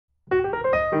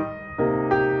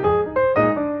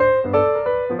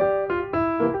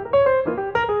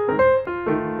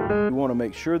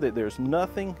make sure that there's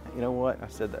nothing, you know what, I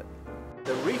said that.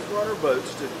 The reef runner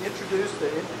boats to introduce the,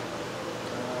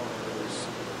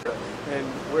 and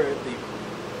we're at the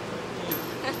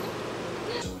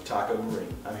Taco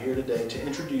Marine. I'm here today to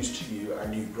introduce to you our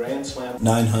new Grand Slam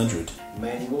 900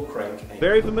 manual crank.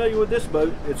 Very familiar with this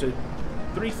boat. It's a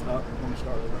let me start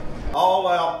over. All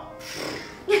out.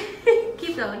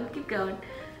 Keep going, keep going.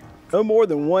 No more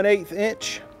than 1/8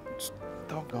 inch,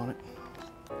 doggone it,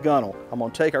 gunnel. I'm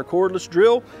gonna take our cordless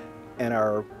drill and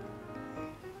our,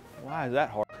 why is that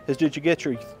hard? Did you get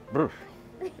your,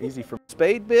 easy for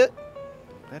spade bit?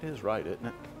 That is right, isn't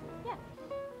it?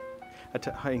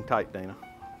 Yeah. Hang tight, Dana.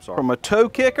 Sorry. From a toe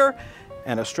kicker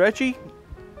and a stretchy,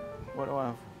 what do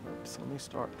I, let me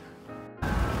start.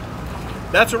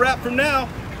 That's a wrap from now.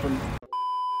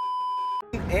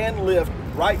 And lift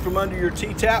right from under your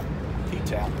T-tap.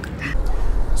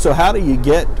 So how do you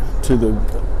get to the,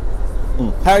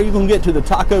 how are you going to get to the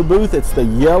taco booth? It's the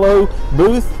yellow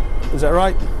booth, is that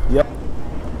right? Yep.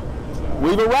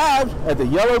 We've arrived at the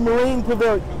Yellow Marine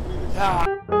Pavilion.